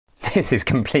This is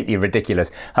completely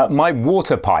ridiculous. My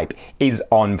water pipe is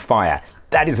on fire.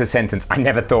 That is a sentence I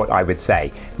never thought I would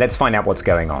say. Let's find out what's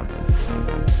going on.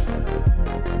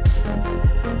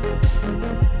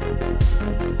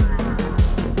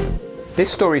 This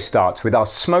story starts with our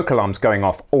smoke alarms going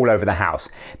off all over the house.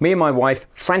 Me and my wife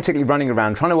frantically running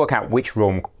around trying to work out which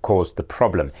room caused the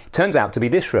problem. Turns out to be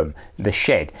this room, the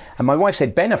shed. And my wife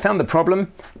said, "Ben, I found the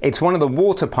problem. It's one of the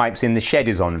water pipes in the shed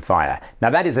is on fire." Now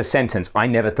that is a sentence I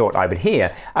never thought I would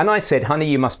hear. And I said, "Honey,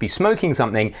 you must be smoking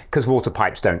something because water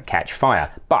pipes don't catch fire."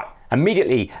 But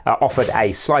immediately offered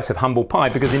a slice of humble pie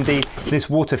because indeed this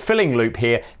water filling loop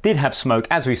here did have smoke,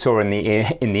 as we saw in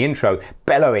the intro,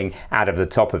 bellowing out of the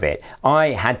top of it.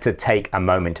 I had to take a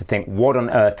moment to think what on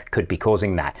earth could be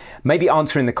causing that. Maybe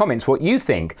answer in the comments what you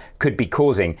think could be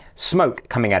causing smoke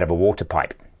coming out of a water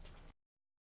pipe.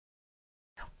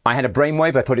 I had a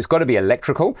brainwave. I thought it's got to be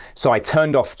electrical, so I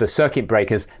turned off the circuit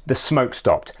breakers. The smoke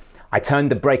stopped. I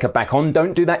turned the breaker back on.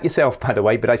 Don't do that yourself, by the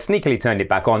way, but I sneakily turned it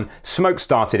back on. Smoke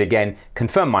started again,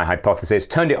 confirmed my hypothesis,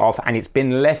 turned it off, and it's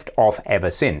been left off ever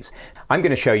since. I'm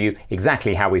going to show you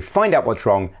exactly how we find out what's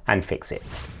wrong and fix it.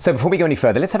 So before we go any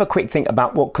further, let's have a quick think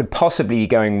about what could possibly be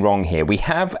going wrong here. We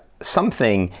have some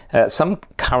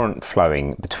current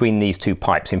flowing between these two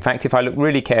pipes. In fact, if I look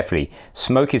really carefully,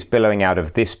 smoke is billowing out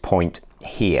of this point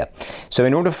here. So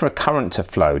in order for a current to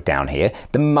flow down here,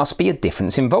 there must be a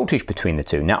difference in voltage between the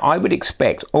two. Now I would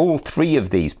expect all three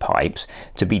of these pipes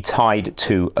to be tied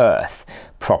to earth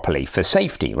properly for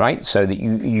safety, right? So that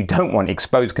you don't want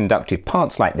exposed conductive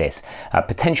parts like this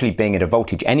potentially being at a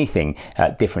voltage anything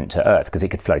different to earth, because it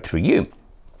could flow through you.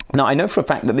 Now I know for a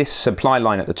fact that this supply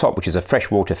line at the top, which is a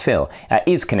freshwater fill,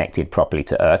 is connected properly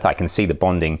to earth. I can see the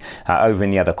bonding over in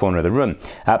the other corner of the room,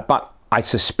 but I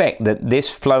suspect that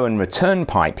this flow and return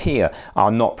pipe here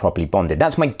are not properly bonded.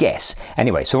 That's my guess.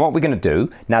 Anyway, so what we're going to do,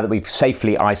 now that we've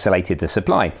safely isolated the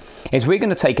supply, is we're going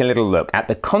to take a little look at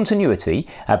the continuity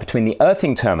between the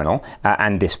earthing terminal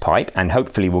and this pipe, and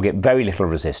hopefully we'll get very little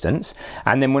resistance.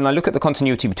 And then when I look at the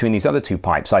continuity between these other two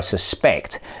pipes, I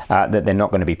suspect that they're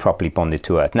not going to be properly bonded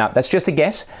to earth. Now, that's just a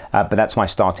guess, but that's my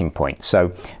starting point.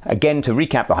 So again, to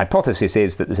recap, the hypothesis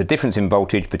is that there's a difference in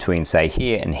voltage between, say,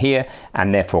 here,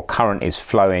 and therefore current is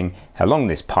flowing along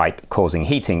this pipe, causing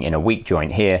heating in a weak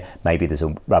joint here. Maybe there's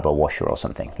a rubber washer or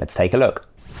something. Let's take a look.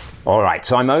 All right,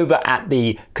 so I'm over at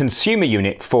the consumer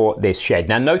unit for this shed.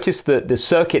 Now notice that the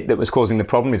circuit that was causing the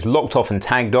problem is locked off and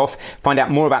tagged off. Find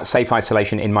out more about safe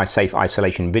isolation in my safe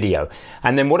isolation video.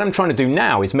 And then what I'm trying to do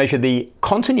now is measure the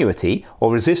continuity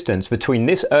or resistance between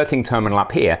this earthing terminal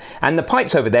up here and the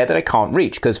pipes over there that I can't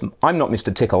reach because I'm not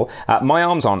Mr. Tickle. My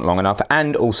arms aren't long enough,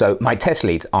 and also my test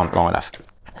leads aren't long enough.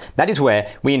 That is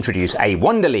where we introduce a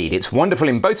wonder lead. It's wonderful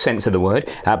in both senses of the word,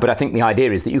 but I think the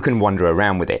idea is that you can wander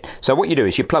around with it. So what you do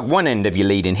is you plug one end of your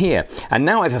lead in here, and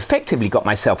now I've effectively got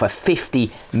myself a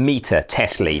 50-meter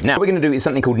test lead. Now what we're going to do is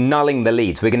something called nulling the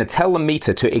leads. We're going to tell the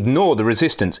meter to ignore the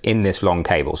resistance in this long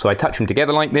cable. So I touch them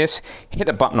together like this, hit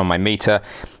a button on my meter,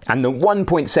 and the 1.7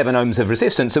 ohms of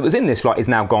resistance that was in this lot is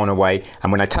now gone away,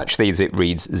 and when I touch these it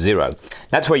reads 0.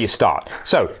 That's where you start.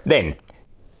 So then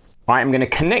I am going to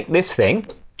connect this thing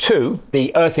to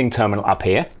the earthing terminal up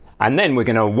here, and then we're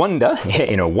going to wander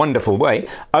in a wonderful way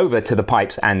over to the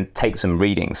pipes and take some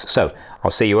readings. So I'll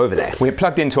see you over there. We're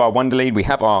plugged into our wonder lead. We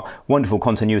have our wonderful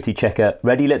continuity checker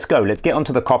ready. Let's go. Let's get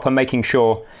onto the copper, making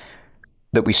sure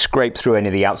that we scrape through any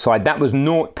of the outside. That was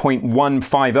 0.15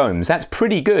 ohms. That's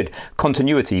pretty good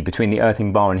continuity between the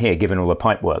earthing bar and here, given all the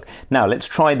pipe work. Now let's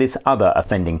try this other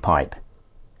offending pipe.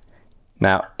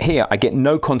 Now here I get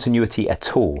no continuity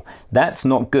at all. That's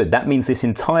not good. That means this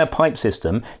entire pipe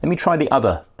system, let me try the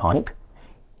other pipe.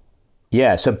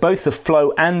 Yeah, so both the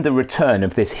flow and the return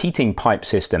of this heating pipe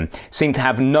system seem to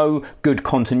have no good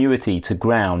continuity to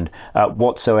ground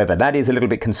whatsoever. That is a little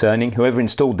bit concerning. Whoever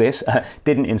installed this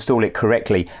didn't install it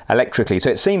correctly electrically. So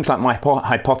it seems like my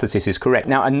hypothesis is correct.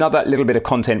 Now another little bit of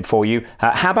content for you.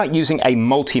 How about using a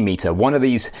multimeter? One of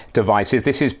these devices,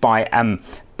 this is by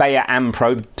Bayer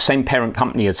Ampro, same parent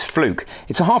company as Fluke.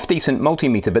 It's a half decent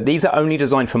multimeter, but these are only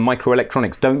designed for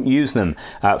microelectronics. Don't use them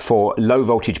for low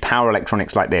voltage power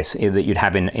electronics like this that you'd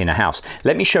have in a house.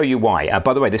 Let me show you why.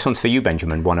 By the way, this one's for you,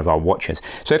 Benjamin, one of our watchers.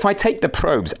 So if I take the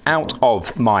probes out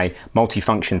of my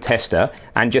multifunction tester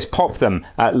and just pop them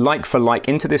like for like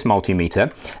into this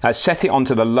multimeter, set it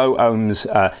onto the low ohms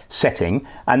setting,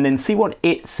 and then see what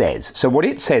it says. So what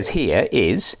it says here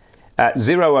is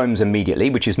 0 ohms immediately,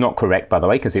 which is not correct, by the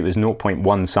way, because it was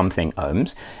 0.1 something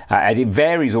ohms. And it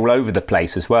varies all over the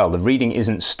place as well. The reading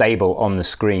isn't stable on the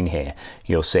screen here,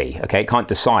 you'll see. Okay, it can't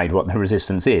decide what the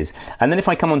resistance is. And then if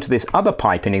I come onto this other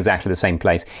pipe in exactly the same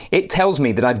place, it tells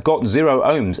me that I've got 0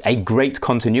 ohms, a great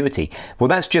continuity. Well,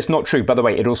 that's just not true. By the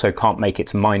way, it also can't make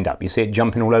its mind up. You see it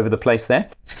jumping all over the place there?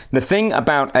 The thing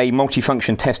about a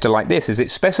multifunction tester like this is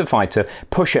it's specified to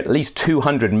push at least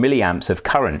 200 milliamps of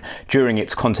current during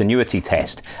its continuity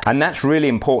test. And that's really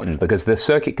important because the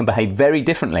circuit can behave very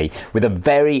differently with a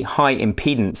very high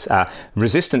impedance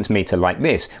resistance meter like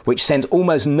this, which sends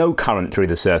almost no current through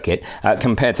the circuit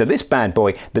compared to this bad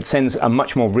boy that sends a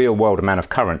much more real world amount of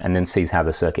current and then sees how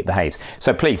the circuit behaves.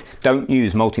 So please don't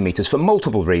use multimeters for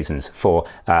multiple reasons for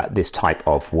this type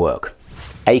of work.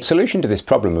 A solution to this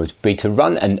problem would be to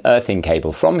run an earthing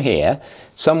cable from here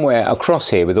somewhere across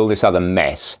here with all this other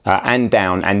mess and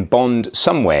down and bond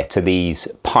somewhere to these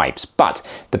pipes. But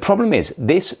the problem is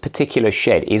this particular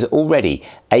shed is already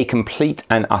a complete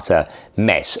and utter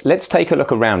mess. Let's take a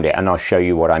look around it and I'll show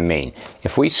you what I mean.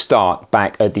 If we start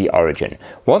back at the origin,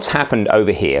 what's happened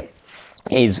over here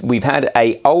is we've had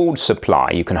a old supply.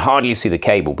 You can hardly see the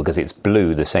cable because it's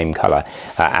blue, the same color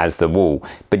as the wall,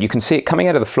 but you can see it coming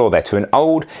out of the floor there to an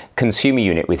old consumer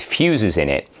unit with fuses in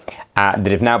it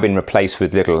that have now been replaced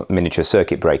with little miniature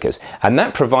circuit breakers, and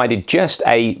that provided just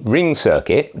a ring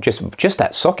circuit, just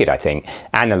that socket I think,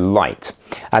 and a light.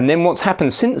 And then what's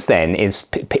happened since then is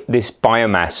this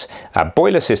biomass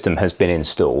boiler system has been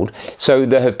installed, so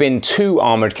there have been 2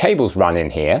 armored cables run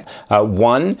in here.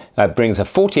 One brings a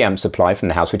 40 amp supply from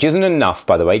the house, which isn't enough,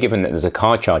 by the way, given that there's a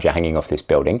car charger hanging off this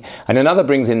building, and another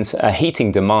brings in a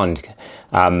heating demand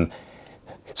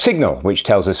signal, which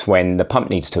tells us when the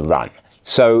pump needs to run.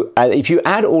 So if you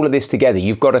add all of this together,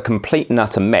 you've got a complete and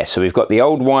utter mess. So we've got the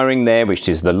old wiring there, which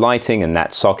is the lighting and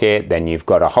that socket. Then you've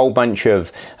got a whole bunch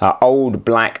of old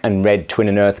black and red twin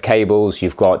and earth cables.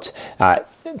 You've got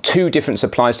 2 different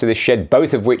supplies to this shed,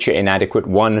 both of which are inadequate,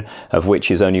 one of which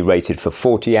is only rated for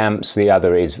 40 amps, the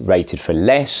other is rated for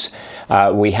less.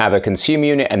 We have a consumer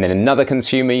unit and then another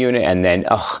consumer unit, and then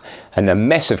and a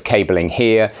mess of cabling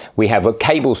here. We have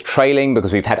cables trailing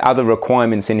because we've had other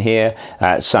requirements in here,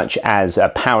 such as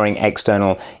powering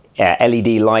external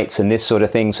LED lights and this sort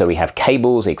of thing. So we have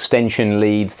cables, extension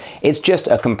leads. It's just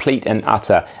a complete and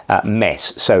utter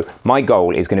mess. So my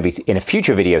goal is going to be in a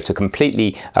future video to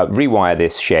completely rewire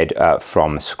this shed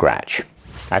from scratch.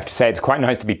 I have to say it's quite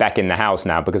nice to be back in the house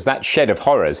now because that shed of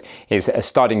horrors is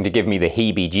starting to give me the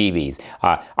heebie-jeebies.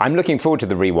 I'm looking forward to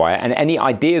the rewire, and any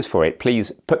ideas for it,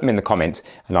 please put them in the comments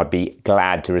and I'd be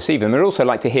glad to receive them. I'd also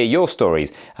like to hear your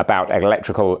stories about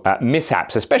electrical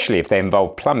mishaps, especially if they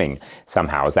involve plumbing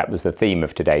somehow, as that was the theme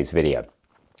of today's video.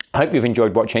 I hope you've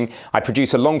enjoyed watching. I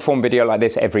produce a long form video like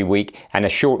this every week and a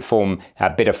short form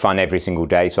bit of fun every single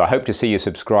day. So I hope to see you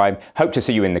subscribe, hope to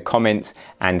see you in the comments,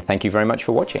 and thank you very much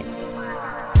for watching.